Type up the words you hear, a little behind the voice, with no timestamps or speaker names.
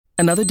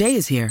Another day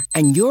is here,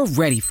 and you're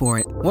ready for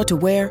it. What to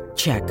wear?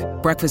 Check.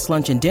 Breakfast,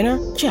 lunch, and dinner?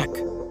 Check.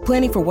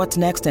 Planning for what's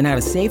next and how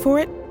to save for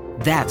it?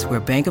 That's where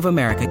Bank of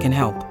America can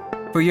help.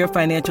 For your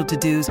financial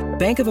to-dos,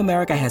 Bank of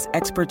America has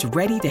experts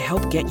ready to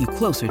help get you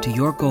closer to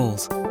your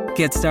goals.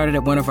 Get started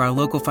at one of our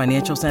local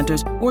financial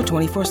centers or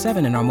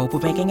 24/7 in our mobile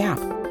banking app.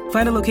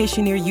 Find a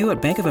location near you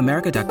at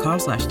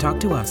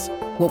bankofamerica.com/talktous.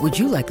 What would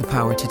you like the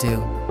power to do?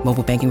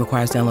 Mobile banking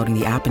requires downloading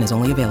the app and is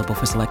only available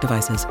for select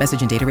devices.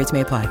 Message and data rates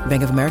may apply.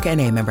 Bank of America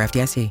N.A., member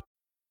FDIC.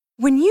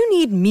 When you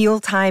need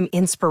mealtime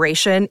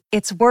inspiration,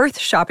 it's worth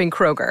shopping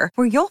Kroger,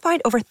 where you'll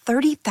find over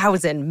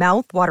 30,000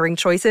 mouth-watering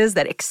choices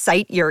that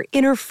excite your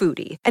inner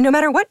foodie. And no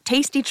matter what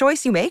tasty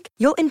choice you make,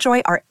 you'll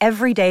enjoy our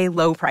everyday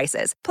low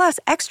prices, plus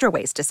extra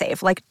ways to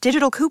save, like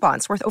digital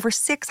coupons worth over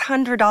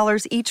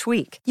 $600 each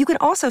week. You can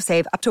also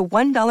save up to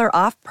 $1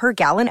 off per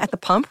gallon at the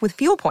pump with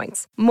fuel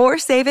points. More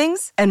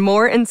savings and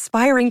more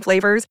inspiring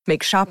flavors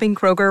make shopping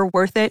Kroger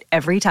worth it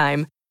every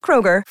time.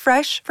 Kroger,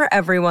 fresh for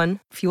everyone.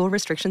 Fuel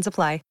restrictions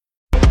apply.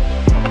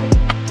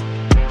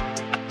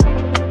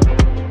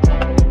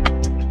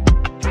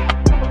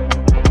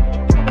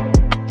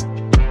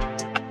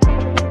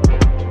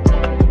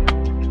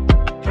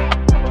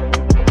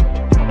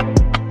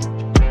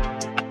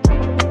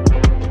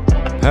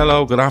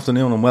 Hello, good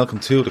afternoon, and welcome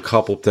to the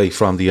COP update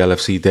from the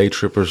LFC Day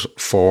Trippers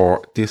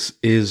for this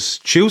is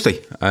Tuesday,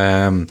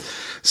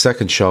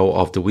 second show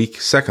of the week,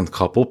 second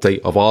COP update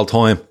of all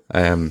time,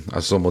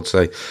 as some would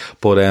say,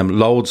 but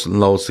loads and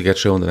loads to get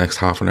through in the next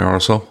half an hour or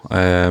so,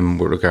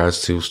 with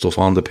regards to stuff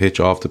on the pitch,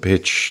 off the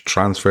pitch,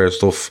 transfer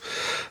stuff,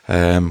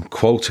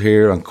 quotes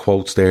here and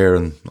quotes there,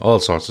 and all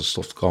sorts of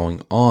stuff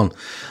going on.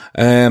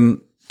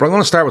 But I'm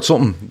going to start with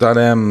something that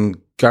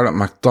Garrett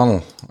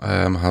McDonnell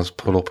has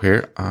put up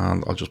here,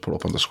 and I'll just put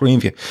up on the screen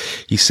for you.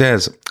 He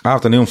says,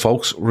 "Afternoon,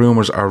 folks.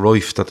 Rumours are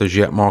rife that there's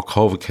yet more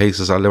COVID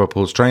cases at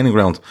Liverpool's training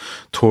ground.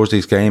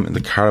 Thursday's game in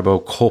the Carabao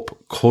Cup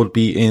could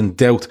be in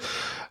doubt."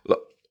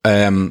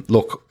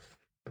 Look,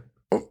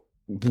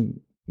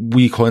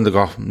 we kind of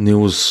got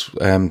news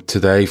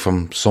today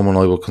from someone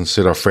I would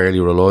consider fairly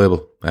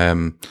reliable,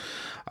 and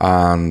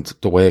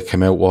the way it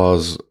came out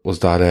was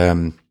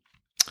that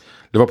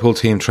Liverpool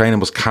team training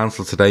was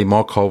cancelled today.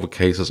 More COVID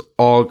cases.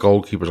 All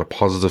goalkeepers are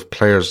positive.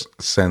 Players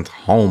sent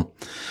home.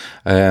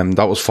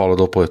 That was followed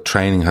up with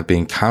training had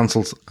been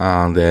cancelled,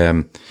 and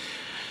there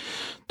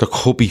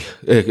could be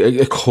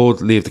it could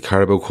leave the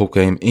Carabao Cup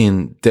game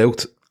in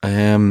doubt.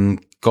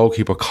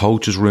 Goalkeeper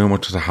coach is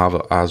rumoured to have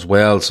it as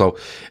well. So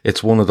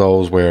it's one of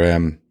those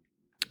where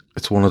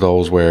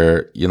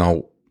you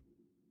know,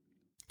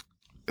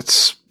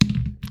 it's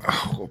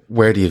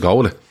where do you go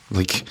with it?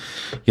 Like,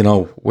 you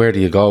know, where do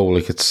you go?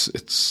 Like, it's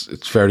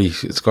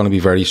going to be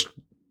very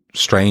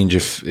strange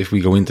if we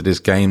go into this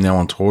game now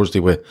on Thursday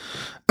with,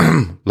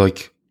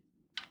 like,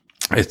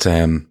 it's,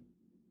 no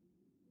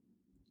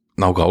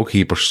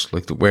goalkeepers.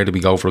 Like, where do we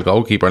go for a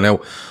goalkeeper?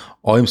 Now,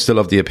 I'm still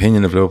of the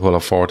opinion if Liverpool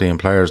have 14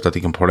 players that they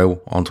can put out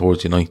on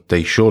Thursday night,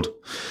 they should.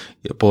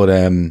 But,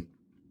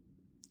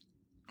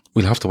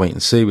 we'll have to wait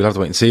and see.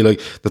 Like,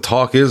 the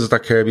talk is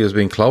that Kirby has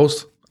been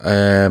closed.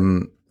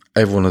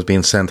 Everyone has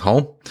been sent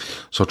home,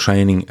 so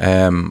training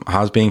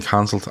has been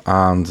cancelled,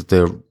 and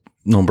the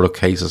number of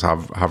cases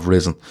have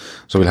risen.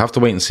 So we'll have to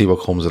wait and see what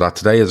comes of that.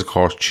 Today is, of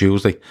course,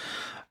 Tuesday.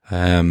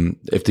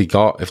 If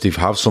they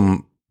have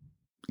some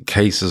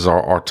cases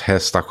or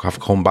tests that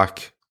have come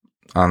back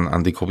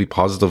and they could be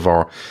positive,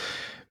 or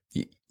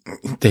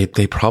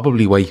they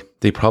probably wait.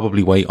 They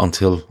probably wait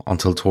until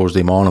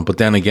Thursday morning. But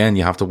then again,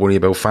 you have to worry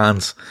about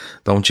fans,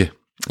 don't you?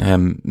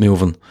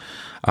 Moving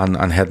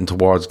and heading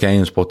towards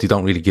games, but they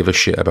don't really give a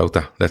shit about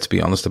that. Let's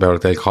be honest about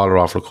it. They'll call her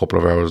off for a couple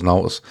of hours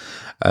notice.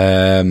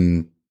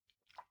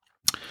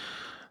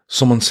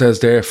 Someone says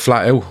there,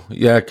 flat out.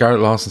 Yeah, Garrett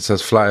Lawson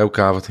says flat out,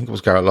 Gav. I think it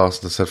was Garrett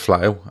Lawson that said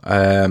flat out.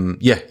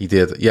 Yeah, he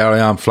did. Yeah, I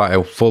am flat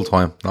out, full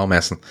time, no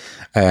messing.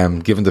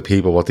 Giving the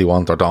people what they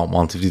want or don't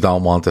want. If they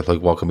don't want it,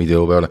 like, what can we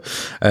do about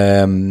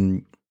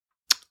it?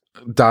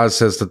 Daz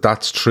says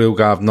that's true,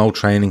 Gav. No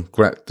training.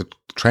 The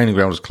training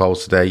ground is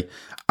closed today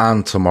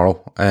and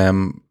tomorrow.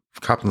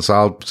 Captain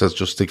Sal says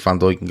just stick Van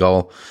Dijk in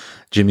goal.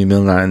 Jimmy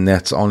Milner in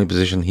net's only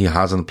position he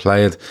hasn't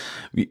played.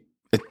 You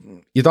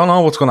don't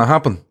know what's going to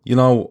happen. You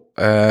know,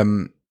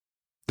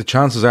 the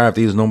chances are, if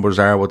these numbers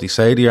are what they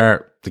say they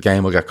are, the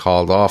game will get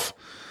called off.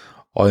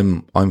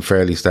 I'm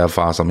fairly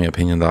steadfast on my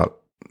opinion that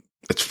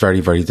it's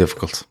very, very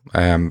difficult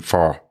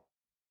for,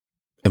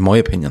 in my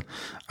opinion,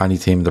 any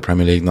team in the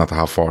Premier League not to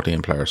have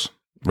 14 players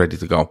ready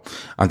to go.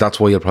 And that's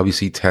why you'll probably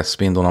see tests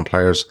being done on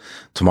players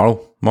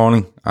tomorrow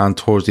morning and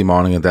Thursday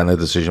morning, and then a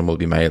decision will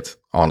be made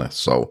on it.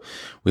 So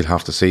we'll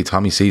have to see.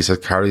 Tommy C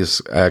said Carrie's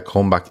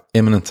comeback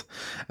imminent.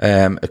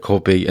 It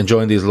could be.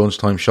 Enjoying these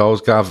lunchtime shows,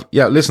 Gav.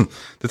 Yeah, listen,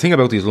 the thing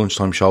about these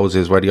lunchtime shows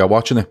is whether you're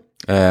watching it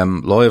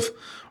live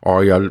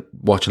or you're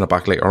watching it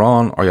back later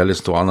on, or you're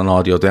listening to it on an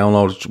audio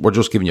download. We're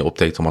just giving you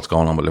updates on what's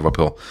going on with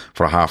Liverpool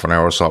for a half an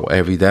hour or so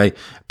every day.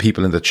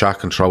 People in the chat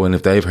can throw in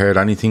if they've heard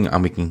anything,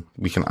 and we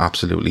can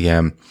absolutely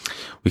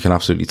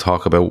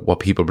talk about what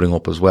people bring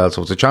up as well.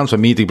 So it's a chance for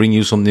me to bring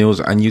you some news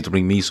and you to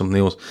bring me some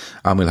news,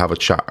 and we'll have a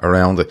chat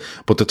around it.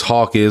 But the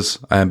talk is,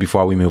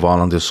 before we move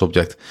on this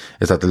subject,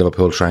 is that the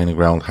Liverpool training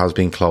ground has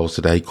been closed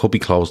today, could be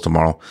closed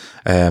tomorrow.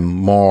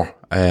 More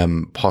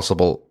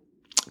possible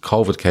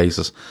COVID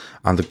cases,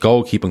 and the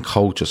goalkeeping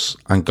coaches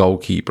and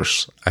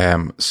goalkeepers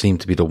seem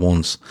to be the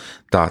ones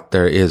that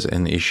there is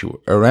an issue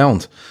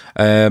around.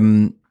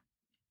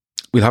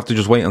 We'll have to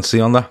just wait and see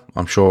on that.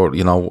 I'm sure,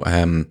 you know,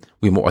 I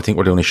think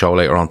we're doing a show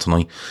later on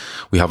tonight.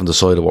 We haven't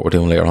decided what we're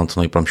doing later on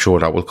tonight, but I'm sure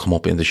that will come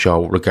up in the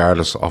show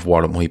regardless of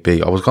what it might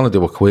be. I was going to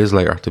do a quiz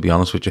later, to be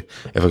honest with you,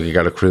 if I could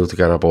get a crew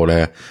together,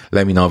 but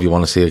let me know if you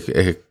want to see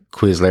a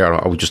quiz later.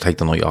 I would just take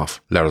the night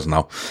off. Let us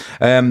know.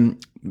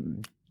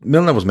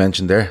 Milner was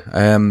mentioned there.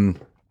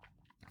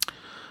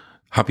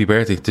 Happy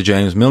birthday to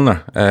James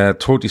Milner.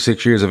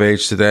 36 years of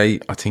age today.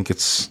 I think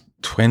it's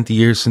 20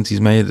 years since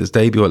he's made his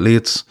debut at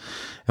Leeds.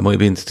 It might have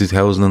been the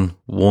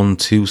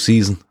 2001-2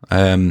 season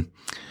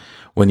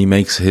when he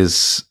makes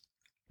his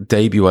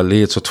debut at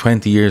Leeds. So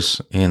 20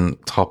 years in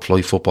top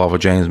flight football for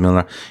James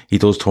Milner. He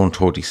does turn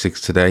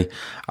 36 today,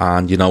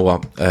 and you know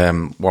what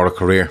a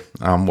career,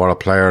 what a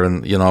player.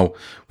 And you know,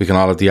 we can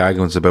all have the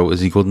arguments about,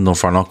 is he good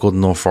enough or not good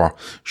enough, or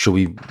should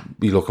we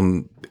be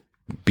looking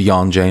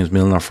beyond James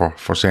Milner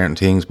for certain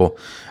things. But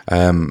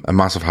a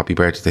massive happy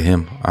birthday to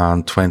him,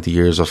 and 20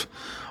 years of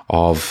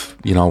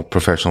you know,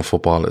 professional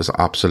football is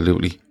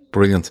absolutely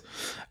brilliant.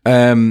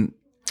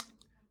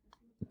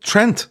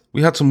 Trent,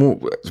 we had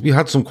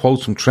some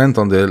quotes from Trent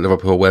on the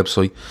Liverpool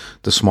website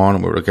this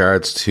morning with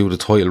regards to the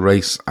title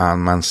race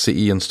and Man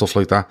City and stuff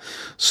like that.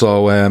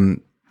 So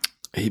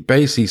he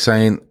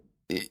basically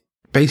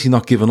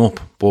not giving up,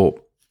 but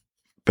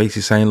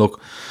basically saying,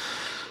 look,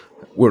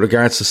 with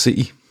regards to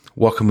City,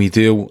 what can we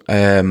do,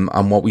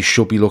 and what we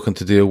should be looking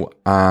to do,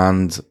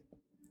 and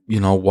you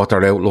know what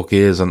their outlook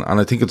is, and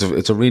I think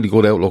it's a really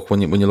good outlook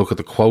when you look at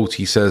the quote.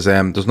 He says,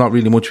 "There's not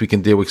really much we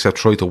can do except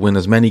try to win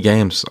as many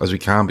games as we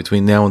can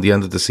between now and the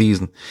end of the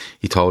season."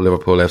 He told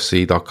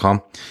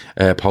LiverpoolFC.com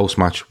post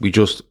match, "We're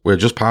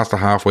just past the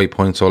halfway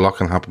point, so a lot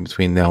can happen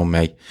between now and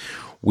May.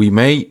 We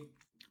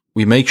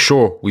make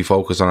sure we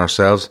focus on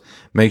ourselves,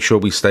 make sure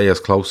we stay as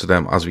close to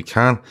them as we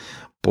can,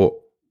 but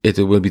it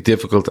will be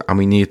difficult, and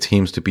we need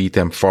teams to beat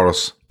them for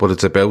us. But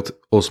it's about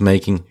us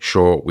making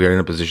sure we are in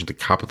a position to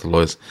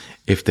capitalise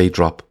if they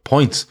drop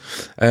points."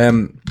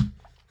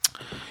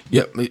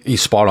 Yeah,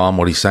 he's spot on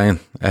what he's saying.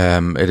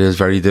 It is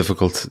very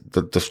difficult.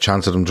 The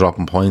chance of them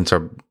dropping points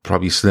are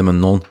probably slim and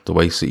none, the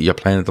way City are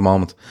playing at the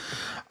moment.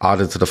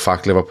 Added to the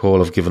fact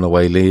Liverpool have given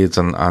away leads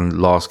and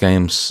lost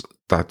games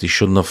that they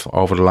shouldn't have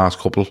over the last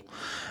couple.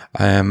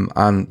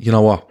 And you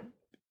know what?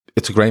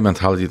 It's a great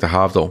mentality to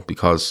have, though,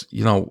 because,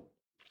 you know,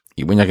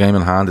 you win your game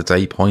in hand, it's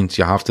 8 points.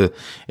 You have to,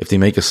 if they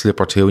make a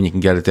slip or two and you can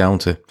get it down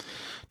to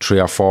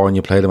 3 or 4 and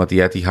you play them at the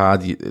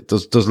Etihad,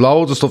 there's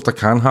loads of stuff that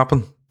can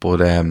happen,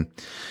 but I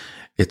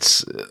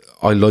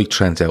like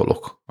Trent's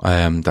outlook,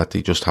 that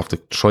they just have to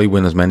try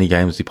win as many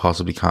games as they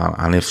possibly can,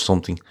 and if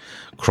something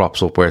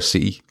crops up where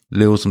City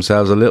lose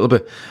themselves a little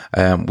bit,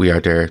 we are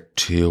there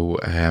to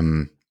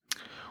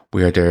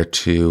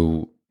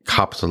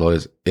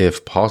capitalise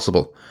if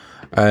possible.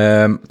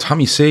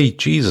 Tommy C,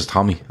 Jesus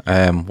Tommy,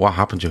 what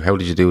happened to you? How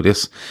did you do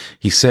this?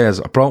 He says,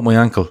 "I broke my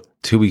ankle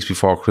 2 weeks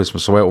before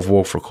Christmas, so out of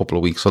work for a couple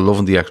of weeks, so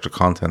loving the extra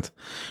content.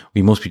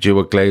 We must be due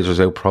a Glazers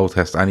out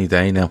protest any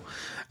day now."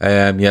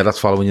 Yeah, that's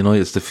following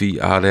United's defeat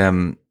at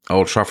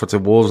Old Trafford to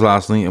Wolves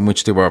last night, in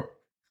which they were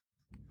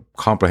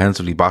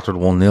comprehensively battered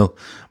 1-0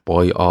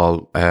 by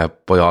all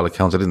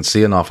accounts. I didn't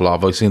see an awful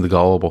lot. I've seen the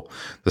goal, but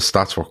the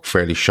stats were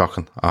fairly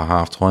shocking at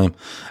half time.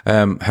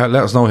 Let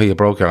us know how you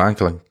broke your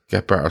ankle and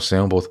get better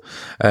soon. But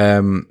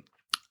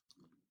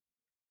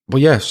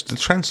yes, the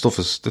Trent stuff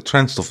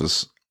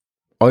is.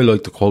 I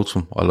like the quotes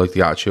from him. I like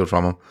the attitude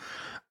from him.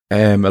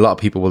 A lot of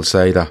people will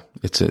say that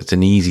it's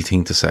an easy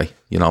thing to say.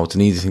 You know, it's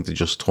an easy thing to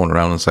just turn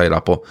around and say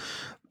that. But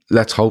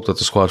let's hope that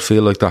the squad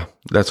feel like that.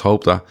 Let's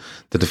hope that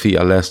the defeat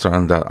at Leicester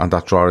and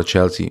that draw at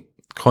Chelsea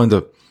kind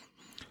of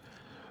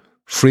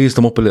frees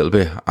them up a little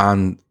bit,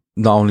 and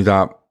not only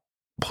that,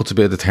 puts a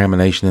bit of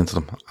determination into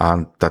them,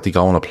 and that they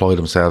go and apply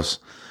themselves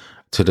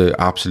to the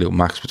absolute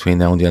max between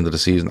now and the end of the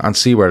season, and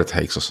see where it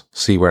takes us.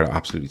 See where it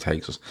absolutely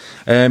takes us.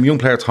 Young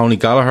player Tony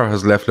Gallagher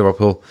has left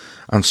Liverpool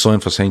and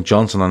signed for St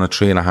Johnstone on a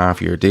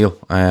 3.5-year deal.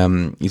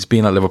 He's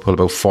been at Liverpool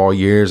about 4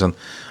 years, and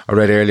I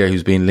read earlier he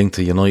was being linked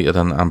to United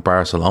and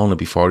Barcelona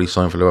before he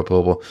signed for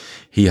Liverpool, but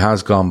he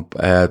has gone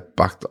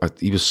back.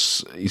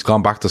 He's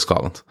gone back to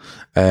Scotland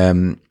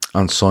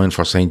and signed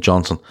for St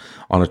Johnstone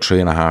on a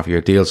 3.5-year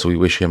deal, so we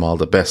wish him all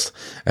the best.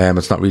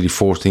 It's not really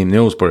first team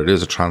news, but it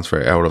is a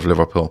transfer out of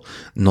Liverpool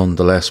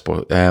nonetheless.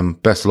 But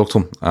best of luck to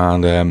him.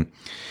 And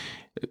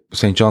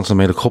St Johnstone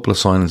made a couple of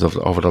signings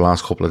over the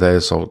last couple of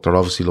days, so they're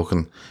obviously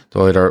looking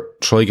to either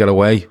try get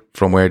away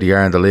from where they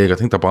are in the league. I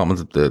think they're bottom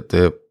of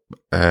the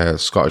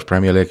Scottish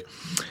Premier League,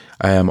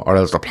 or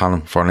else they're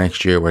planning for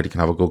next year where they can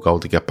have a good goal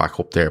to get back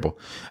up there. But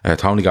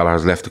Tony Gallagher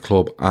has left the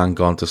club and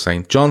gone to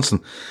St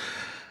Johnstone.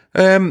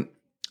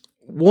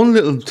 One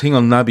little thing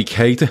on Naby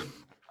Keita.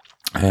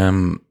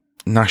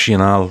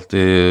 Nacional,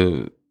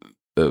 the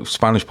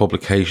Spanish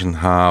publication,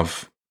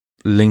 have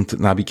linked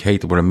Naby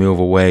Keita with a move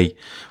away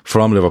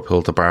from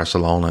Liverpool to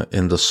Barcelona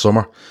in the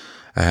summer.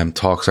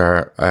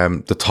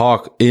 The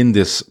talk in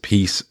this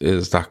piece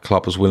is that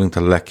Klopp is willing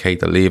to let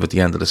Keita leave at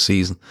the end of the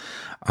season,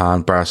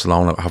 and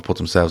Barcelona have put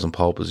themselves in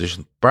pole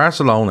position.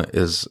 Barcelona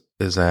is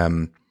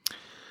a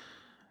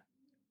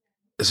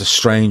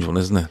strange one,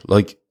 isn't it?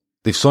 Like,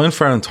 they've signed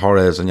Ferran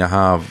Torres, and you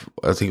have,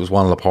 I think it was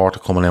Juan Laporta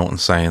coming out and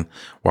saying,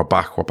 we're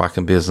back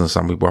in business,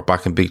 and we're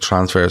back in big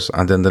transfers.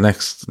 And then the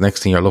next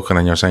thing you're looking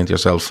and you're saying to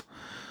yourself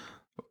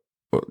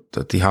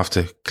that they have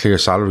to clear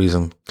salaries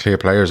and clear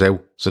players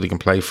out so they can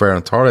play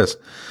Ferran Torres.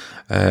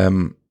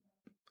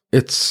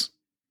 It's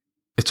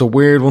a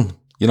weird one.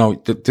 You know,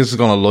 this is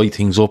going to light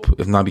things up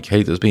if Naby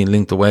Keita is being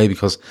linked away,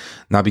 because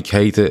Naby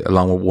Keita,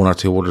 along with one or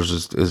two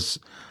others, is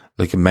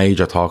like a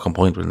major talking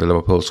point in the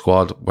Liverpool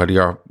squad, whether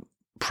you're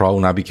pro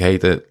Naby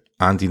Keita,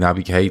 anti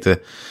Naby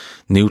Keita,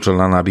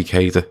 neutral on Naby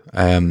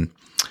Keita.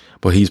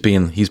 But he's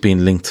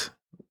being linked.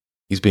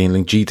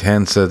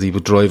 G10 said he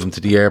would drive him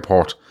to the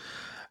airport.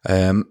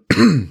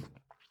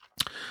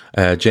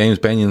 James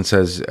Benyon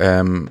says,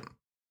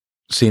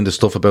 seeing the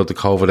stuff about the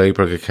COVID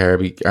outbreak at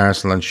Kirby,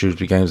 Arsenal and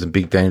Shrewsbury games in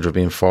big danger of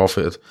being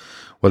forfeited.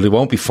 Well, they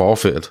won't be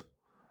forfeited.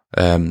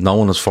 No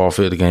one has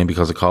forfeited a game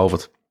because of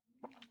COVID.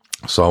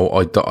 So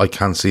I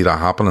can't see that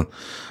happening.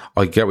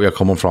 I get where you're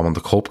coming from on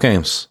the cup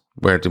games,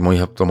 where there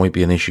might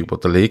be an issue,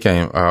 but the league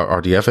game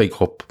or the FA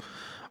Cup,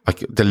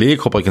 the League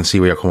Cup, I can see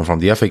where you're coming from.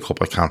 The FA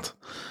Cup, I can't.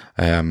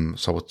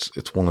 So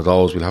it's one of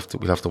those. We'll have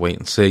to wait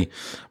and see.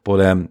 But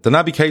the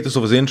Naby Keita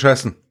stuff is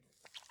interesting.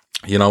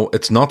 You know,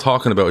 it's not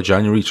talking about a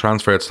January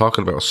transfer. It's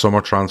talking about a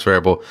summer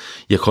transfer. But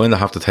you kind of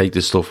have to take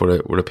this stuff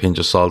with a pinch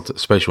of salt,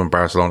 especially when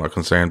Barcelona are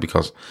concerned,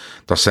 because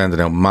they're sending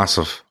out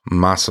massive,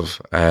 mixed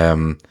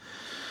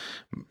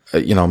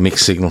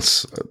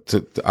signals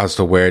as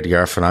to where they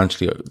are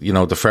financially. You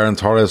know, the Ferran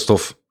Torres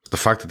stuff, the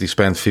fact that they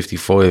spent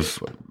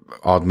 55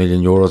 odd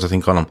million euros, I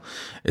think, on him,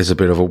 is a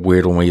bit of a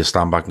weird one where you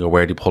stand back and go,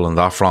 where are they pulling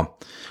that from?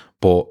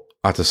 But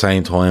at the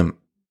same time,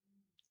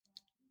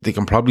 they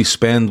can probably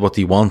spend what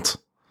they want,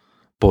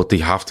 but they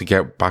have to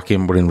get back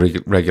in within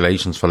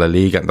regulations for La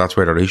Liga, and that's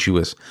where their issue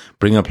is.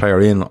 Bring a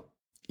player in,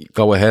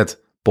 go ahead,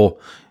 but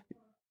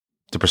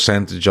the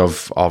percentage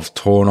of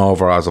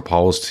turnover as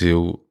opposed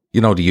to,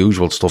 you know, the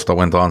usual stuff that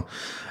went on,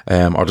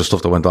 or the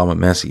stuff that went on with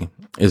Messi,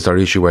 is their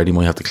issue, where they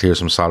might have to clear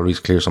some salaries,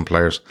 clear some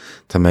players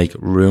to make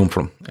room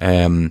for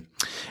him.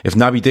 If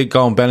Naby did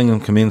go and Bellingham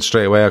come in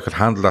straight away, I could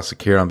handle that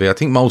secure on B. I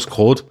think most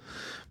could.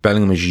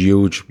 Bellingham is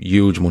huge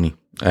money.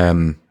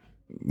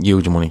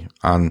 Huge money.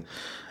 And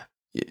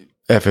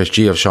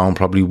FSG have shown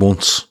probably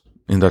once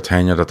in their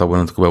tenure that they're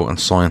willing to go out and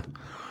sign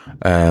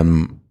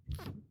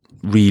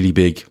really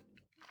big.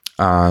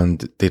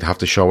 And they'd have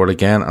to show it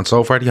again. And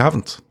so far they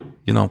haven't,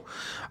 you know.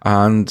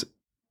 And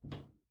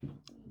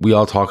we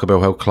all talk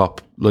about how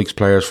Klopp likes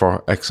players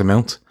for X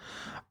amount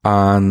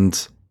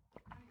and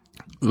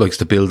likes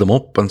to build them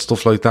up and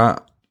stuff like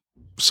that.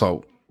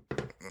 So,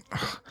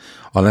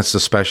 unless it's a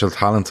special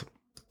talent,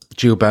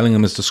 Jude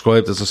Bellingham is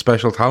described as a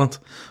special talent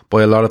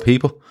by a lot of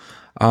people.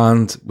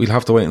 And we'll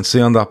have to wait and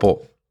see on that.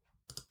 But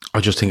I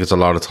just think it's a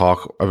lot of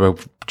talk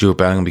about Jude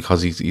Bellingham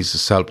because he's a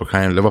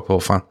self-proclaimed Liverpool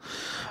fan.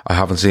 I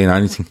haven't seen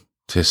anything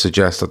to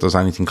suggest that there's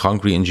anything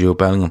concrete in Jude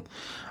Bellingham.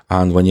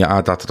 And when you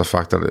add that to the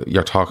fact that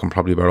you're talking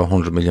probably about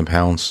 £100 million,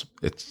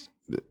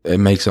 it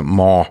makes it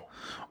more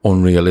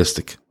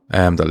unrealistic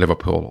that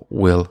Liverpool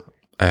will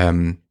go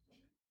and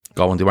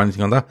do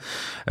anything on that.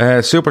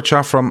 Super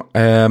chat from,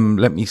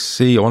 let me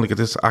see, I want to get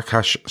this.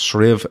 Akash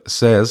Shriv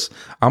says,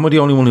 am I the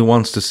only one who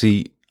wants to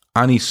see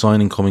any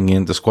signing coming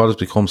in? The squad has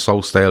become so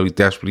stale, we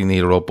desperately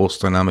need a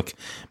robust, dynamic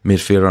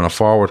midfielder and a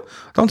forward.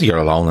 I don't think you're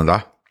alone in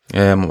that.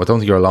 I don't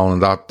think you're alone in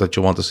that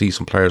you want to see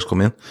some players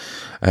come in.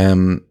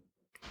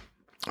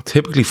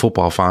 Typically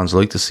football fans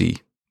like to see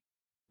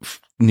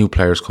new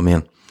players come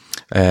in.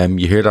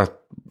 You hear that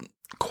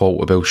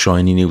quote about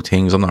shiny new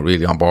things. I'm not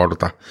really on board with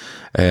that.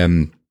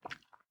 I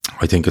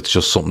think it's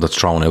just something that's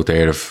thrown out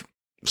there if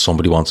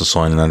somebody wants a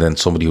signing and then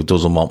somebody who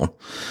doesn't want one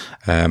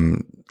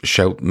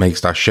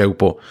makes that shout.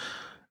 But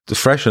the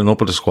freshening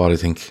up of the squad, I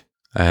think,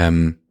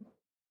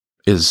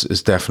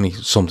 is definitely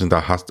something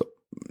that has to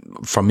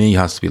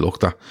be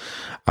looked at,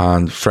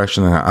 and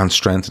freshening and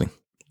strengthening,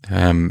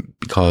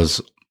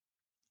 because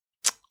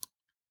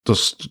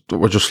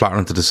we're just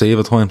flattering to deceive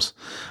at times.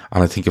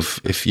 And I think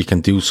if you can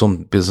do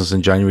some business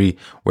in January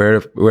where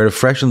it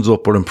freshens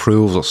up but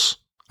improves us,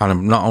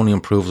 and not only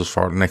improves us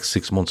for the next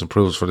 6 months,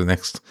 improves us for the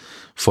next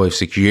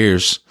 5-6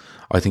 years,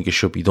 I think it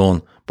should be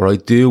done. But I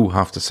do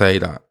have to say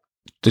that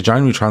the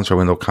January transfer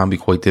window can be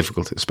quite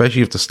difficult,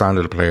 especially if the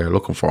standard of player you're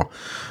looking for,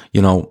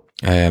 you know,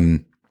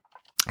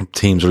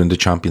 teams are in the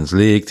Champions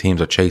League,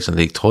 teams are chasing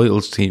league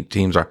titles,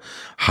 teams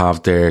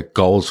have their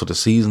goals for the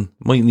season,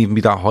 mightn't even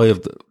be that high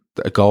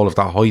a goal of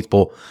that height,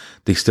 but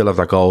they still have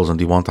their goals and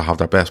they want to have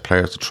their best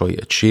players to try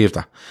to achieve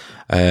that.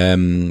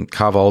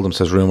 Cav Oldham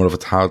says rumour of a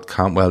Todd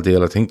Cantwell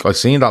deal. I think I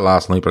seen that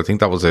last night, but I think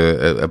that was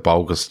a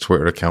bogus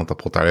Twitter account that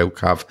put that out,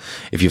 Cav.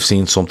 If you've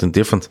seen something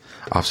different,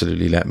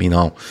 absolutely let me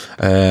know.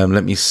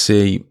 Let me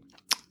see.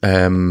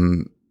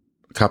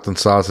 Captain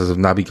Sal says if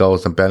Naby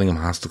goes, then Bellingham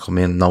has to come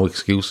in. No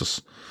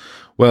excuses.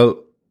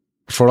 Well,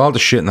 for all the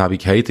shit Naby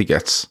Keita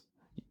gets,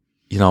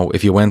 you know,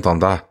 if you went on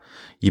that,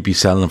 you'd be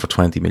selling him for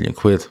 20 million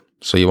quid.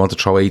 So you want to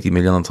throw 80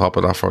 million on top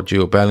of that for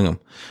Jude Bellingham.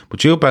 But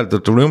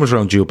the rumours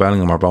around Jude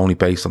Bellingham are only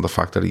based on the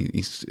fact that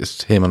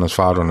it's him and his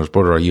father and his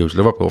brother are huge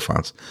Liverpool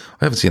fans.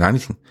 I haven't seen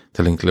anything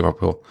to link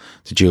Liverpool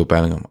to Jude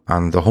Bellingham.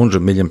 And the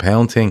 £100 million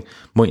thing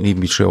mightn't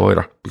even be true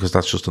either, because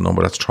that's just a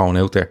number that's thrown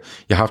out there.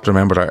 You have to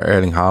remember that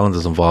Erling Haaland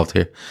is involved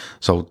here.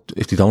 So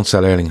if they don't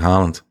sell Erling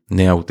Haaland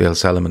now, they'll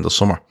sell him in the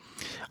summer.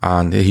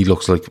 And he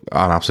looks like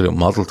an absolute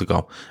model to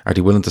go. Are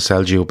they willing to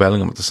sell Jude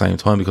Bellingham at the same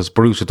time? Because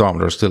Borussia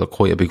Dortmund are still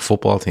quite a big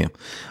football team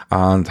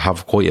and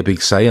have quite a big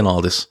say in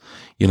all this,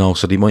 you know,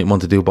 so they might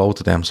want to do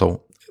both of them.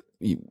 So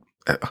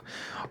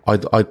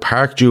I'd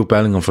park Jude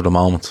Bellingham for the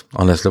moment,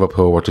 unless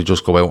Liverpool were to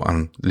just go out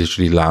and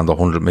literally land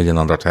 100 million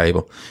on their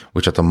table,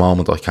 which at the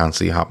moment I can't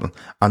see happening.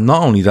 And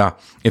not only that,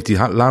 if they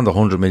land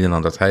 100 million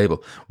on their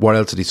table, what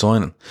else are they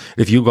signing?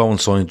 If you go and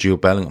sign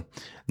Jude Bellingham,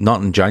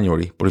 not in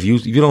January, but if you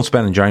don't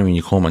spend in January and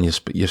you come and you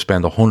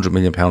spend £100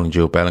 million on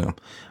Jude Bellingham,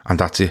 and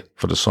that's it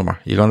for the summer,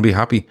 you're going to be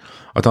happy.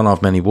 I don't know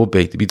if many would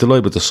be. They'd be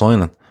delighted with the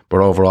signing, but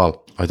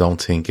overall, I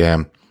don't think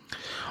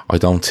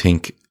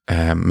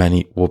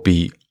many would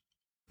be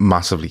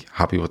massively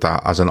happy with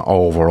that as an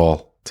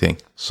overall thing.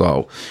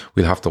 So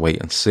we'll have to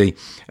wait and see.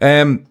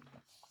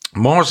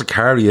 More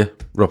Zakaria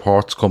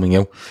reports coming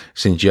out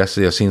since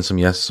yesterday. I've seen some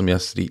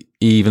yesterday,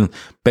 even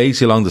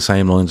basically along the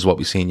same lines as what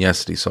we seen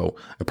yesterday. So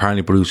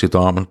apparently Borussia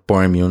Dortmund,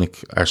 Bayern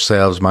Munich,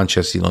 ourselves,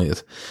 Manchester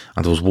United,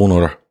 and there was one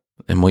other,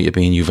 it might have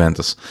been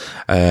Juventus,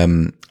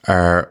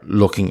 are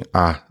looking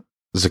at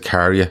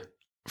Zakaria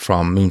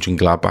from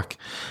Mönchengladbach.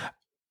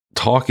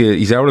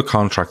 He's out of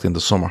contract in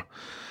the summer,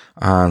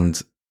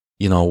 and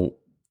you know,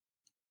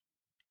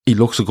 he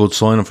looks a good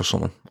signing for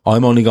someone.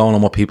 I'm only going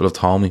on what people have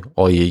told me,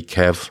 i.e.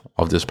 Kev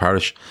of this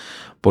parish,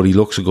 but he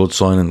looks a good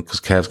signing because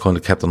Kev's kind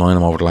of kept an eye on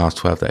him over the last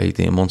 12 to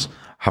 18 months.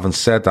 Having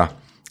said that,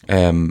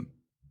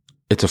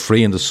 it's a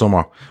free in the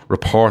summer.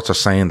 Reports are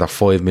saying that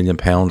 £5 million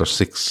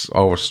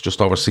or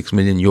just over €6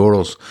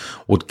 million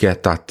would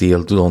get that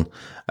deal done.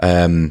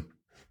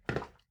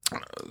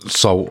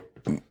 So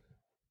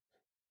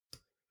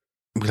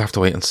we'll have to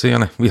wait and see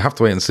on it. We have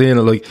to wait and see on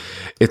it. Like,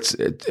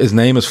 his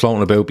name is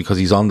floating about because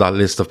he's on that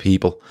list of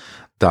people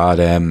that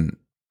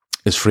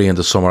is free in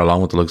the summer,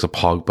 along with the likes of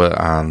Pogba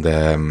and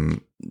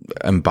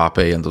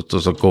Mbappe, and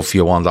there's a good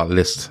few on that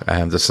list,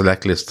 the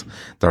select list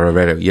that I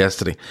read out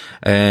yesterday.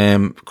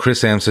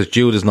 Chris M says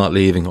Jude is not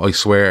leaving. I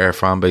swear our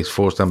fan base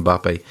forced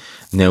Mbappe,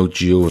 now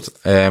Jude.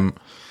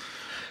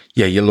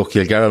 Yeah, you'll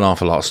get an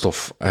awful lot of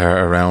stuff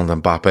around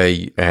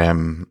Mbappe,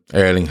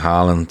 Erling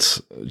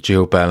Haaland,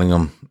 Jude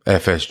Bellingham,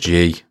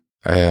 FSG,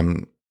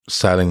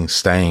 selling,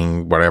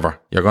 staying, whatever.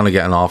 You're going to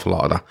get an awful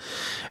lot of that.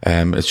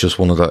 It's just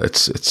one of the,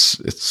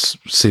 it's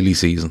silly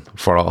season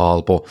for it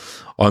all, but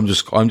I'm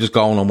just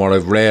going on what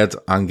I've read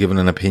and giving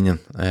an opinion.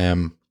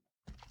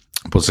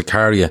 But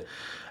Zakaria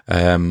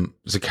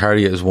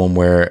is one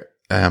where,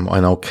 I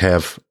know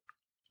Kev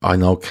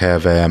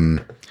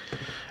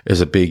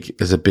is a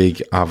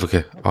big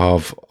advocate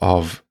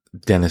of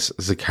Dennis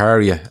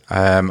Zakaria.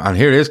 And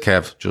here is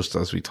Kev, just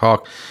as we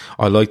talk.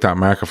 I like that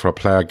market for a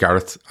player,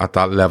 Gareth, at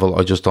that level.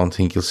 I just don't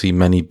think you'll see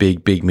many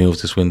big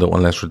moves this window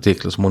unless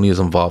ridiculous money is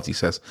involved, he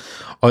says.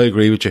 I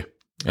agree with you.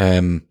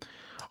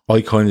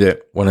 I kind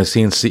of, when I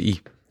seen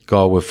City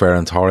go with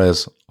Ferran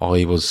Torres,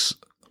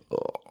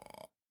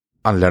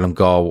 and let him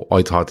go,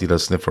 I thought he'd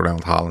have sniffed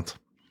around Haaland.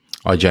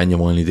 I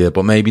genuinely did,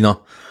 but maybe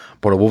not.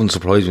 But it wouldn't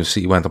surprise me if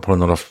City went to put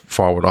another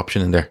forward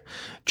option in there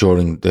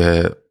during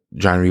the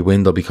January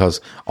window, because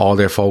all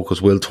their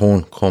focus will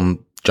turn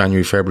come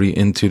January, February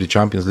into the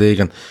Champions League.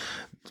 And,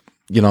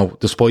 you know,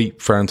 despite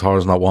Ferran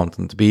Torres not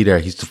wanting to be there,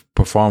 he's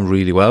performed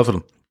really well for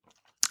them.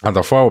 And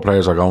their forward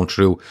players are going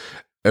through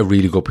a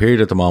really good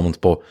period at the moment,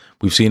 but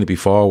we've seen it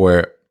before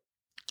where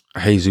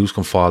Jesus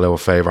can fall out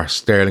of favour,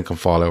 Sterling can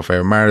fall out of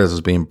favour. Mahrez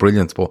has been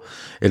brilliant, but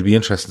it'll be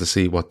interesting to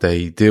see what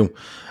they do.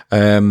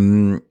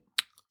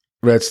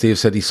 Red Steve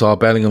said he saw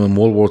Bellingham and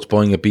Woolworths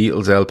buying a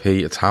Beatles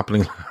LP. It's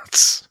happening,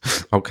 lads.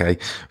 Okay,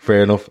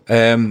 fair enough.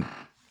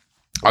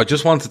 I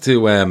just wanted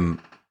to...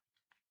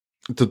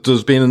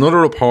 there's been another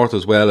report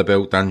as well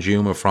about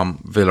Danjuma from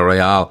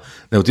Villarreal.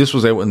 Now, this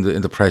was out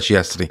in the press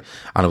yesterday,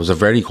 and it was a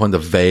very kind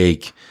of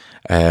vague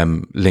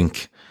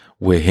link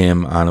with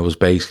him, and it was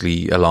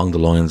basically along the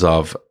lines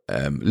of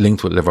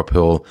linked with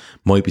Liverpool,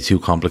 might be too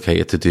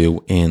complicated to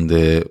do in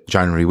the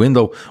January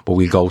window, but it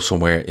might go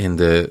somewhere in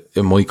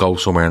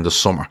the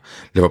summer.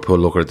 Liverpool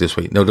look at it this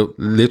way. Now,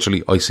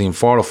 literally, I seen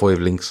 4 or 5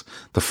 links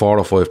to 4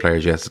 or 5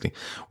 players yesterday,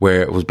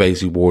 where it was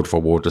basically word for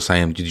word the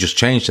same. You just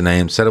changed the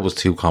name, said it was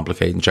too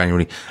complicated in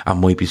January, and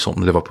might be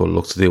something Liverpool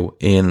looks to do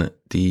in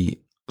the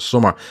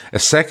summer. A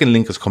second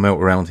link has come out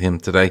around him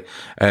today.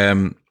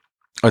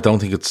 I don't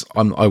think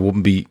I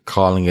wouldn't be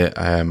calling it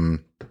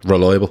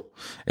reliable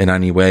in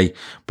any way,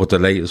 but the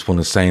latest one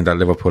is saying that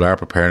Liverpool are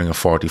preparing a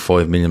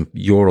 45 million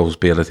euros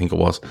bid, I think it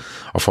was,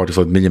 or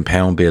 45 million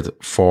pound bid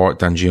for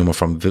Danjuma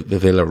from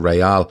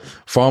Villarreal,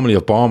 formerly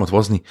of Bournemouth,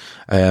 wasn't he?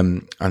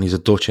 And he's a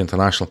Dutch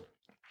international.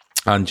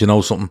 And you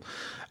know something,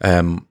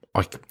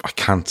 I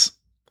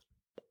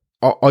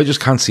just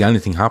can't see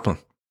anything happening.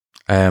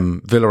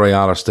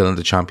 Villarreal are still in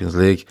the Champions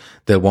League.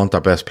 They'll want their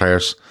best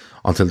players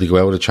until they go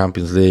out of the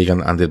Champions League,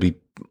 and they'll be,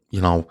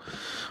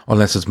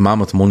 unless it's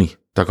mammoth money,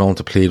 they're going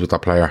to plead with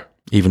that player,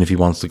 even if he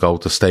wants to go,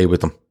 to stay with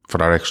them for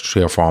that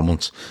extra 3 or 4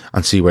 months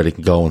and see where they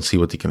can go and see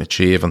what they can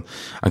achieve. And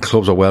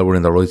clubs are well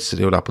within their rights to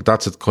do that. But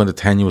that's a kind of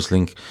tenuous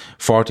link.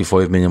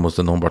 45 million was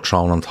the number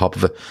thrown on top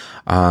of it.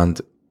 And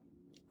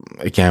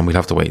again, we'll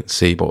have to wait and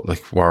see. But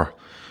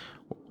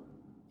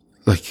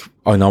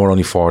I know we're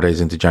only 4 days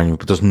into January,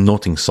 but there's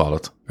nothing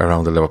solid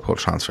around the Liverpool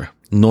transfer.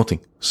 Nothing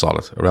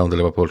solid around the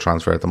Liverpool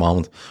transfer at the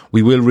moment.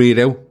 We will read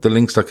out the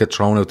links that get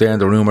thrown out there and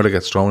the rumour that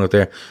gets thrown out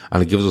there,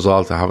 and it gives us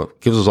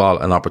all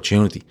an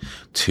opportunity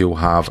to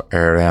have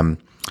our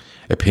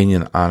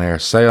opinion and our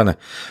say on it.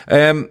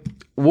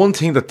 One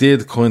thing that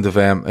did kind of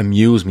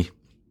amuse me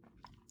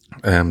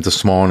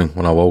this morning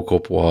when I woke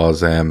up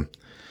was it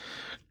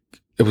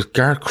was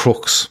Gareth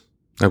Crooks.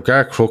 Now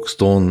Gareth Crooks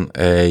done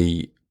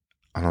and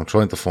I'm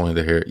trying to find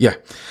it here. Yeah.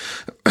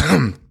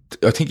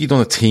 I think he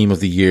done a team of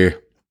the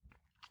year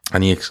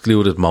and he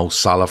excluded Mo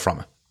Salah from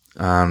it.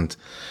 And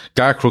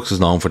Gareth Crooks is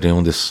known for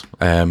doing this,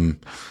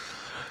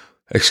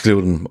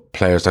 excluding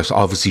players that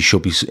obviously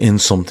should be in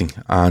something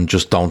and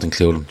just don't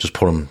include them.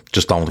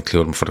 Just don't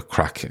include them for the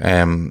crack.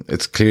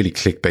 It's clearly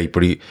clickbait,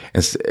 but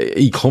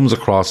he comes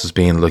across as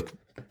being like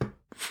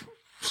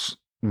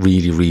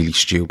really, really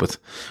stupid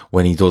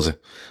when he does it.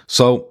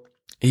 So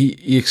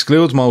he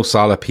excludes Mo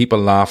Salah, people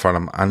laugh at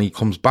him, and he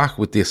comes back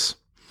with this.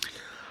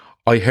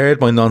 I heard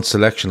my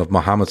non-selection of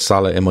Mohamed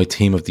Salah in my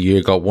team of the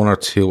year got one or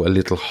two a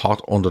little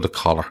hot under the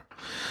collar.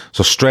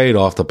 So straight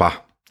off the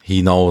bat,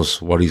 he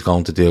knows what he's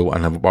going to do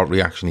and what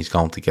reaction he's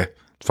going to get.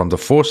 From the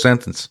first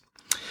sentence,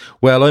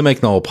 well, I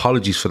make no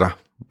apologies for that.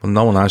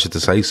 No one asked you to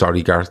say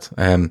sorry, Gareth.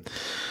 We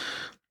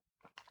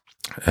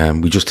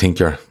just think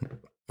you're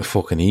a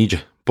fucking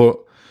idiot. But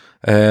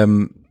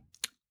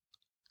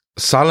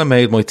Salah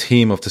made my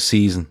team of the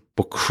season,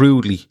 but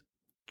crudely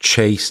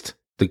chased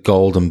the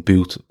Golden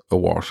Boot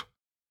award.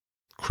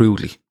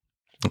 Crudely.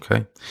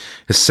 Okay.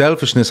 His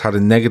selfishness had a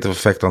negative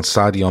effect on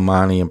Sadio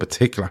Mane in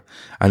particular,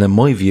 and in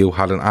my view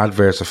had an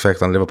adverse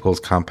effect on Liverpool's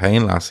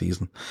campaign last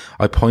season.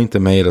 I point to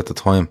made at the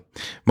time.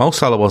 Mo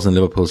Salah wasn't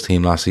in Liverpool's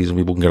team last season.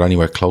 We wouldn't get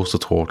anywhere close to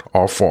third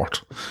or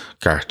fourth.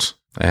 Gareth,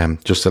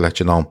 just to let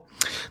you know.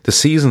 This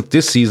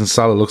season,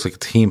 Salah looks like a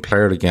team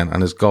player again,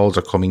 and his goals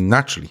are coming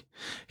naturally.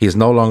 He is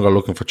no longer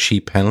looking for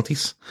cheap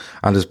penalties,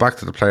 and is back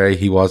to the player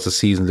he was the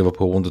season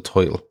Liverpool won the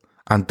title.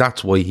 And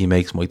that's why he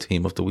makes my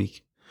team of the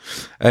week.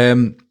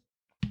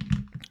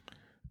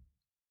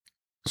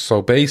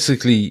 So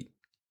basically,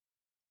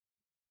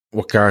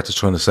 what Gareth is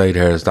trying to say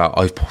there is that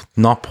I've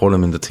not put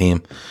him in the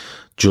team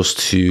just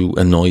to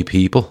annoy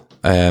people.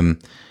 The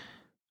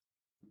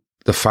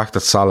fact that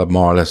Salah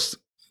more or less,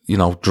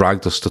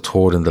 dragged us to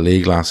third in the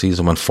league last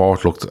season when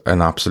fourth looked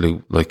an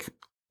absolute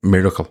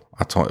miracle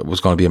at times. It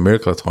was going to be a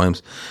miracle at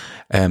times.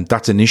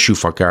 That's an issue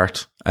for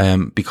Gareth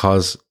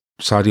because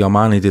Sadio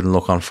Mane didn't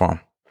look on form.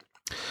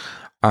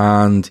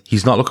 And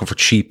he's not looking for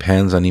cheap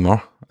pens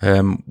anymore.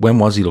 When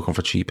was he looking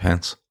for cheap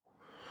pens?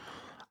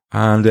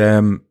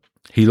 And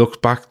he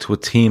looked back to a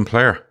team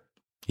player.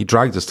 He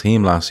dragged his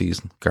team last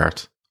season,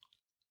 Gareth.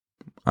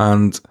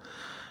 And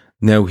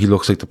now he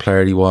looks like the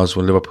player he was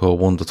when Liverpool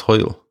won the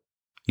title.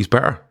 He's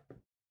better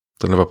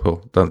than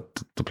Liverpool, than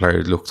the player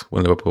he looked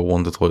when Liverpool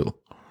won the title.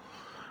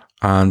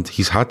 And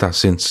he's had that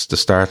since the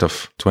start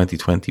of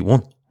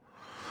 2021.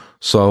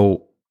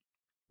 So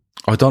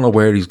I don't know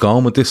where he's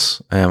going with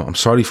this. I'm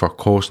sorry for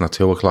cursing at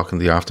 2 o'clock in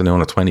the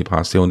afternoon, at 20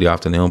 past 2 in the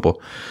afternoon, but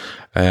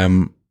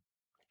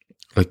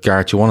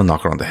Gareth, you want to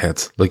knock her on the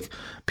head.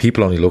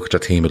 People only look at your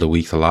team of the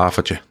week to laugh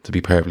at you, to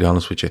be perfectly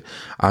honest with you.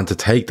 And to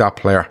take that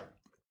player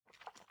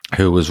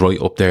who was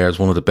right up there as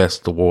one of the best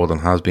in the world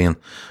and has been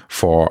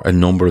for a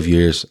number of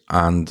years,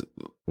 and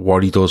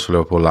what he does for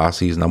Liverpool last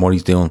season and what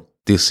he's doing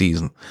this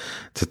season,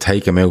 to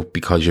take him out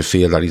because you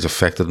feel that he's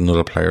affected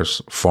another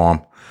player's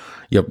form,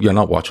 you're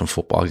not watching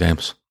football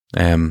games.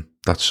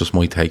 That's just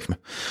my take from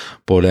it.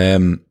 But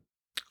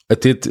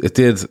it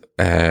did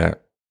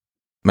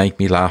make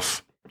me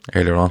laugh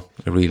earlier on.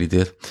 It really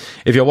did.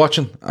 If you're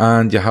watching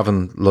and you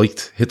haven't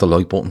liked, hit the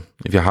like button.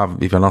 If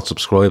you're not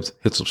subscribed,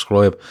 hit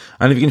subscribe.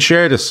 And if you can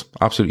share this,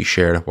 absolutely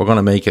share it. We're going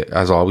to make it,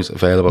 as always,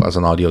 available as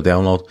an audio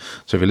download.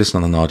 So if you're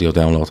listening on an audio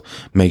download,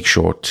 make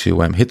sure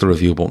to hit the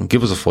review button.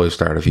 Give us a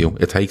 5-star review.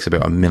 It takes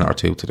about a minute or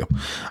two to do,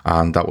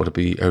 and that would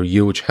be a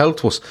huge help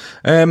to us.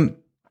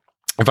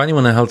 If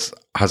anyone else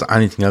has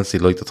anything else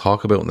they'd like to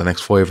talk about in the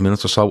next 5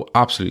 minutes or so,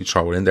 absolutely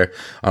throw it in there,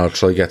 and I'll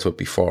try to get to it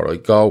before I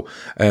go.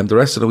 The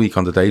rest of the week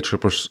on the Day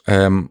Trippers,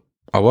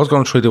 I was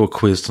going to try to do a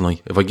quiz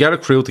tonight. If I get a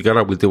crew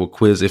together, we'll do a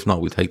quiz. If not,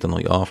 we'll take the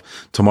night off.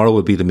 Tomorrow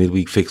will be the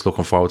midweek fix.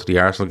 Looking forward to the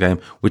Arsenal game,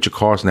 which of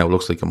course now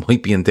looks like it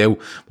might be in doubt,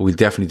 but we'll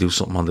definitely do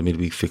something on the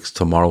midweek fix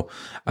tomorrow.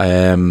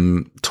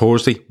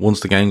 Thursday,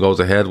 once the game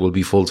goes ahead, will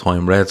be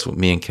full-time Reds with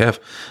me and Kev.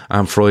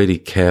 And Friday,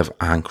 Kev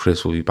and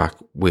Chris will be back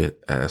with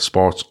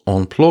Sports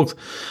Unplugged.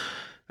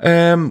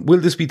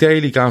 Will this be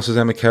daily, Gav, says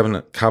Emma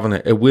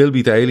Kavanagh? It will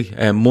be daily,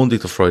 Monday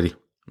to Friday.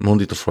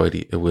 Monday to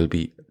Friday, it will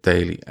be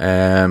daily.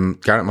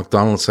 Garrett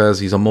McDonald says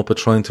he's a Muppet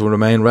trying to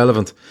remain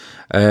relevant.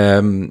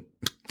 Emmett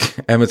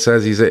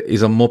says he's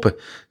a Muppet.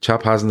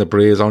 Chap hasn't the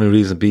breeze. Only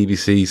reason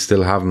BBC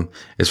still have him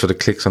is for the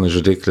clicks on his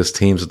ridiculous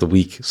teams of the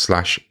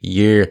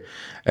week/year.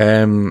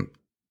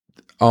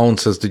 Owen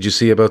says, did you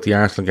see about the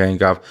Arsenal game,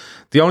 Gav?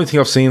 The only thing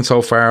I've seen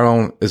so far,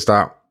 Owen, is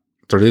that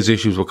there is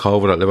issues with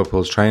COVID at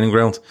Liverpool's training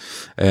ground.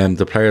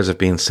 The players have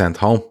been sent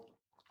home.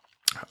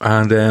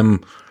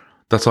 And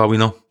that's all we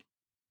know.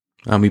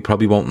 And we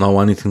probably won't know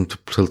anything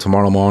till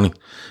tomorrow morning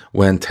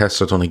when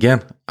tests are done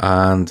again,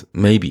 and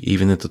maybe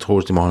even into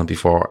Thursday morning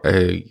before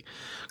a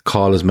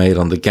call is made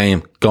on the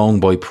game,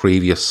 going by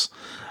previous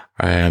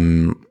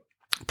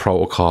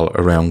protocol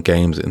around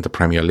games in the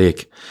Premier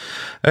League.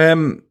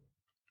 The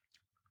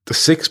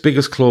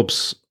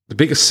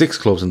biggest six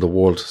clubs in the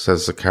world,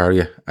 says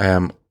Zakaria,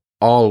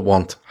 all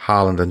want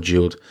Haaland and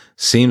Jude.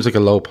 Seems like a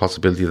low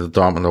possibility that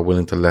Dortmund are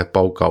willing to let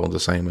both go in the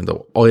same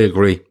window. I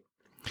agree.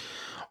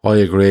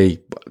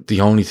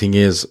 The only thing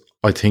is,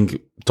 I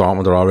think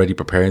Dortmund are already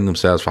preparing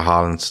themselves for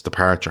Haaland's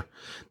departure.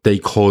 They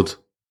could,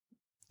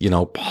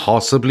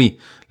 possibly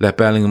let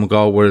Bellingham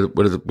go with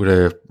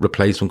a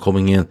replacement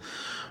coming in.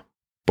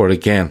 But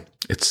again,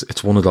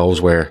 it's one of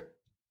those where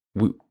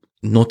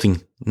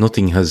nothing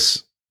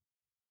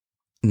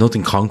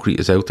concrete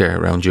is out there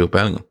around Jude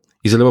Bellingham.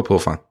 He's a Liverpool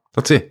fan.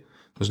 That's it.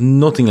 There's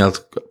nothing else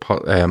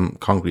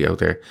concrete out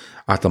there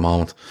at the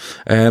moment.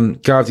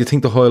 Gav, do you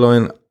think the High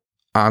Line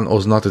and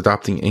us not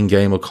adapting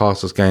in-game will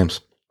cost us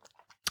games?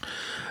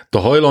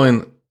 The High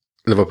Line,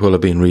 Liverpool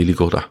have been really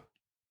good at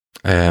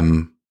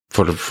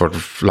for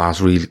the last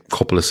real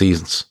couple of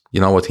seasons.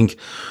 I think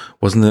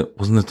wasn't it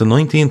the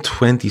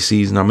 1920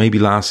 season or maybe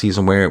last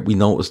season where we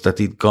noticed that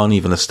they'd gone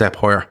even a step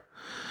higher,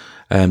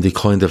 and they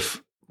kind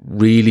of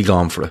really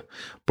gone for it.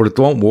 But it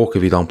don't work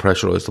if you don't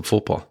pressurise the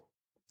football.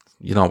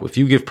 If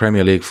you give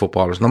Premier League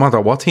footballers, no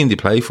matter what team they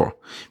play for,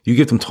 you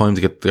give them time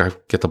to get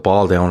the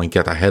ball down and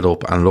get their head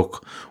up and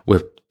look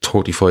with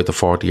 35 to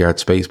 40 yard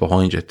space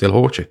behind you,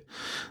 they'll hurt you.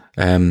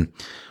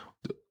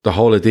 The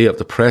whole idea of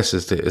the press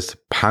is to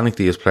panic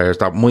these players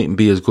that mightn't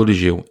be as good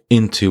as you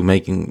into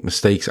making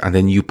mistakes, and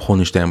then you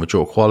punish them with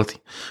your quality.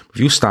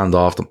 If you stand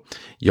off them,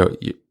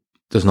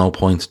 there's no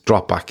point.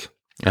 Drop back.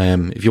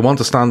 If you want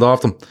to stand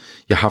off them,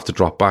 you have to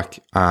drop back.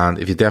 And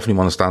if you definitely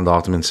want to stand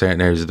off them in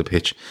certain areas of the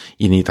pitch,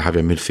 you need to have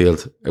your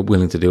midfield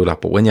willing to do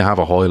that. But when you have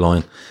a high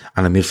line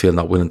and a midfield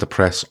not willing to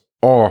press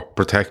or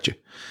protect you,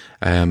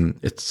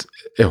 it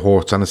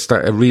hurts. And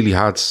it really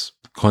has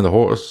kind of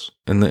hurt us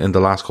in the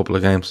last couple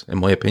of games, in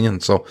my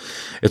opinion. So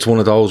it's one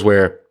of those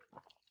where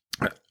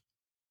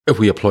if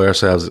we apply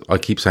ourselves, I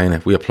keep saying,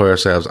 if we apply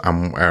ourselves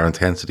and our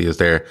intensity is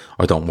there,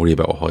 I don't worry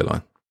about a high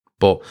line.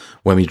 But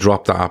when we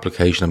drop that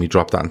application and we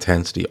drop that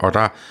intensity or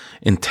that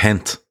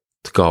intent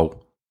to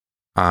go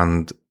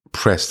and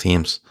press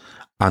teams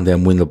and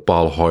then win the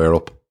ball higher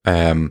up,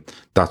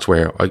 that's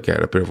where I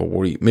get a bit of a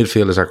worry.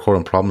 Midfield is our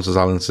current problem, says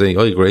Alan C.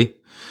 I agree.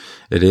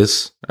 It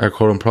is our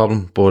current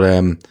problem. But,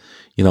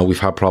 we've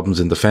had problems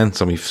in defence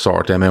and we've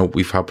sorted them out.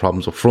 We've had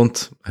problems up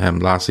front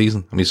last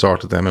season and we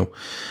sorted them out.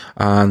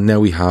 And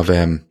now we have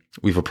a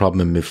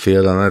problem in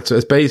midfield, and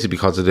it's basically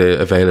because of the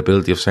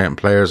availability of certain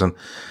players and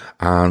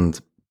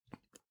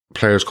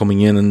players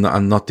coming in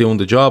and not doing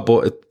the job,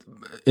 but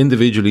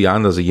individually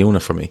and as a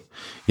unit for me.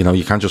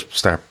 You can't just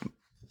start,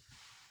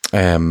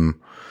 we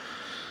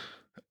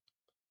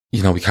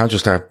can't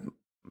just start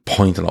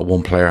pointing at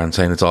one player and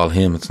saying it's all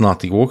him. It's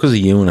not. They work as a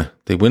unit.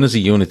 They win as a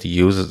unit. They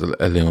use as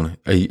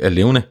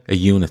a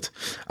unit.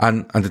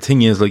 And the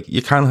thing is,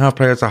 you can't have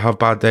players that have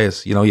bad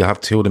days. You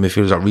have two of them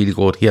midfielders that are really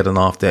good. He had an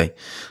off day.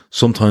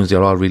 Sometimes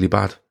they're all really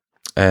bad.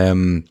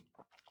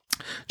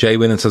 Jay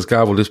Winnan says,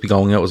 Gav, will this be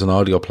going out as an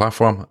audio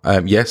platform?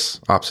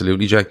 Yes,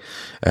 absolutely, Jay.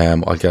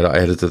 I'll get it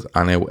edited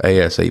and out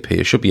ASAP.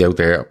 It should be out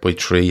there by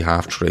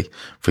 3:30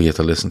 for you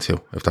to listen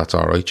to, if that's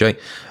all right, Jay.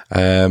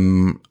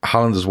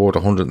 Haaland is worth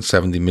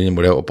 170 million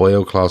without a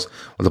buyout clause.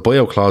 Well, the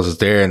buyout clause is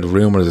there, and the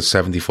rumour is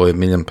 £75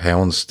 million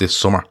this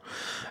summer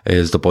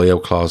is the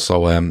buyout clause.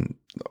 So,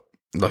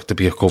 there'd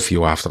be a good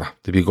few after that.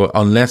 There'd be good,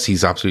 unless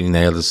he's absolutely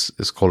nailed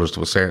his colours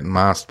to a certain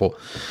mast. But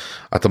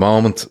at the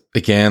moment,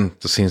 again,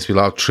 there seems to be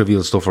a lot of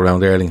trivial stuff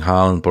around Erling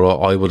Haaland, but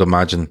I would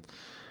imagine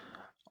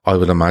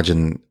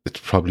it's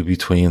probably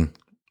between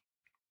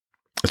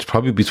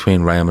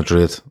Real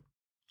Madrid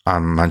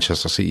and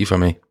Manchester City for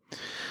me.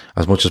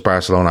 As much as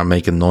Barcelona are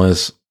making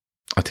noise,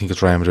 I think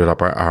it's Real Madrid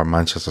or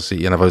Manchester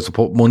City. And if I was to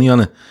put money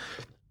on it,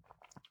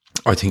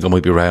 I think it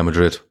might be Real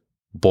Madrid.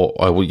 but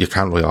you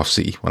can't write off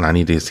City when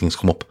any of these things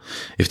come up.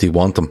 If they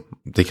want them,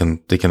 they can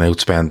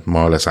outspend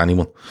more or less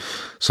anyone.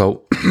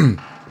 So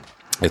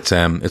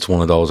it's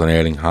one of those on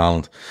Erling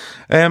Haaland.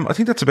 I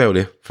think that's about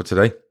it for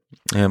today.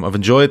 I've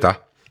enjoyed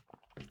that.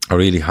 I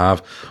really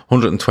have.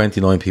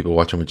 129 people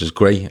watching, which is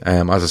great.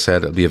 As I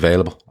said, it'll be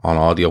available on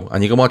audio,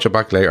 and you can watch it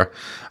back later,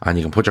 and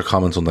you can put your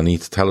comments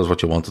underneath. Tell us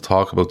what you want to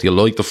talk about. Do you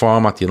like the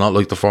format? Do you not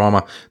like the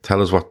format?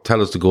 Tell us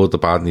the good, the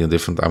bad, and the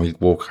indifferent, and we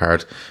work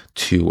hard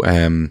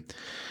to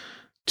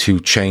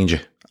change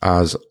it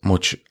as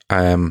much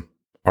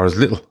or as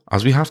little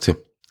as we have to.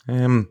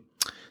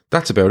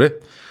 That's about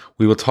it.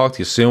 We will talk to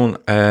you soon.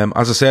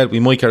 As I said, we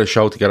might get a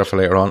show together for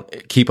later on.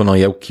 Keep an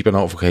eye out. Keep your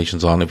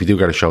notifications on. If we do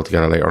get a show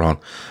together later on,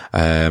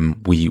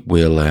 we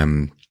will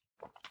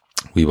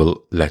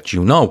let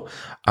you know.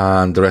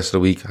 And the rest of the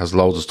week has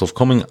loads of stuff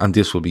coming, and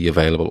this will be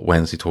available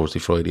Wednesday, Thursday,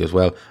 Friday as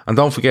well. And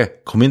don't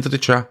forget, come into the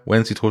chat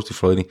Wednesday, Thursday,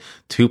 Friday,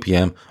 2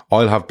 p.m.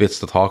 I'll have bits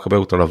to talk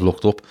about that I've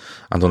looked up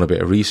and done a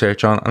bit of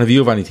research on. And if you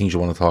have any things you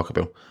want to talk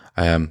about,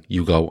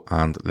 you go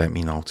and let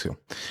me know too.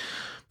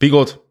 Be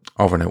good.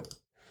 Over now.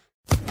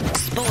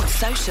 Sports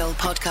Social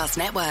Podcast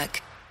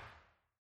Network.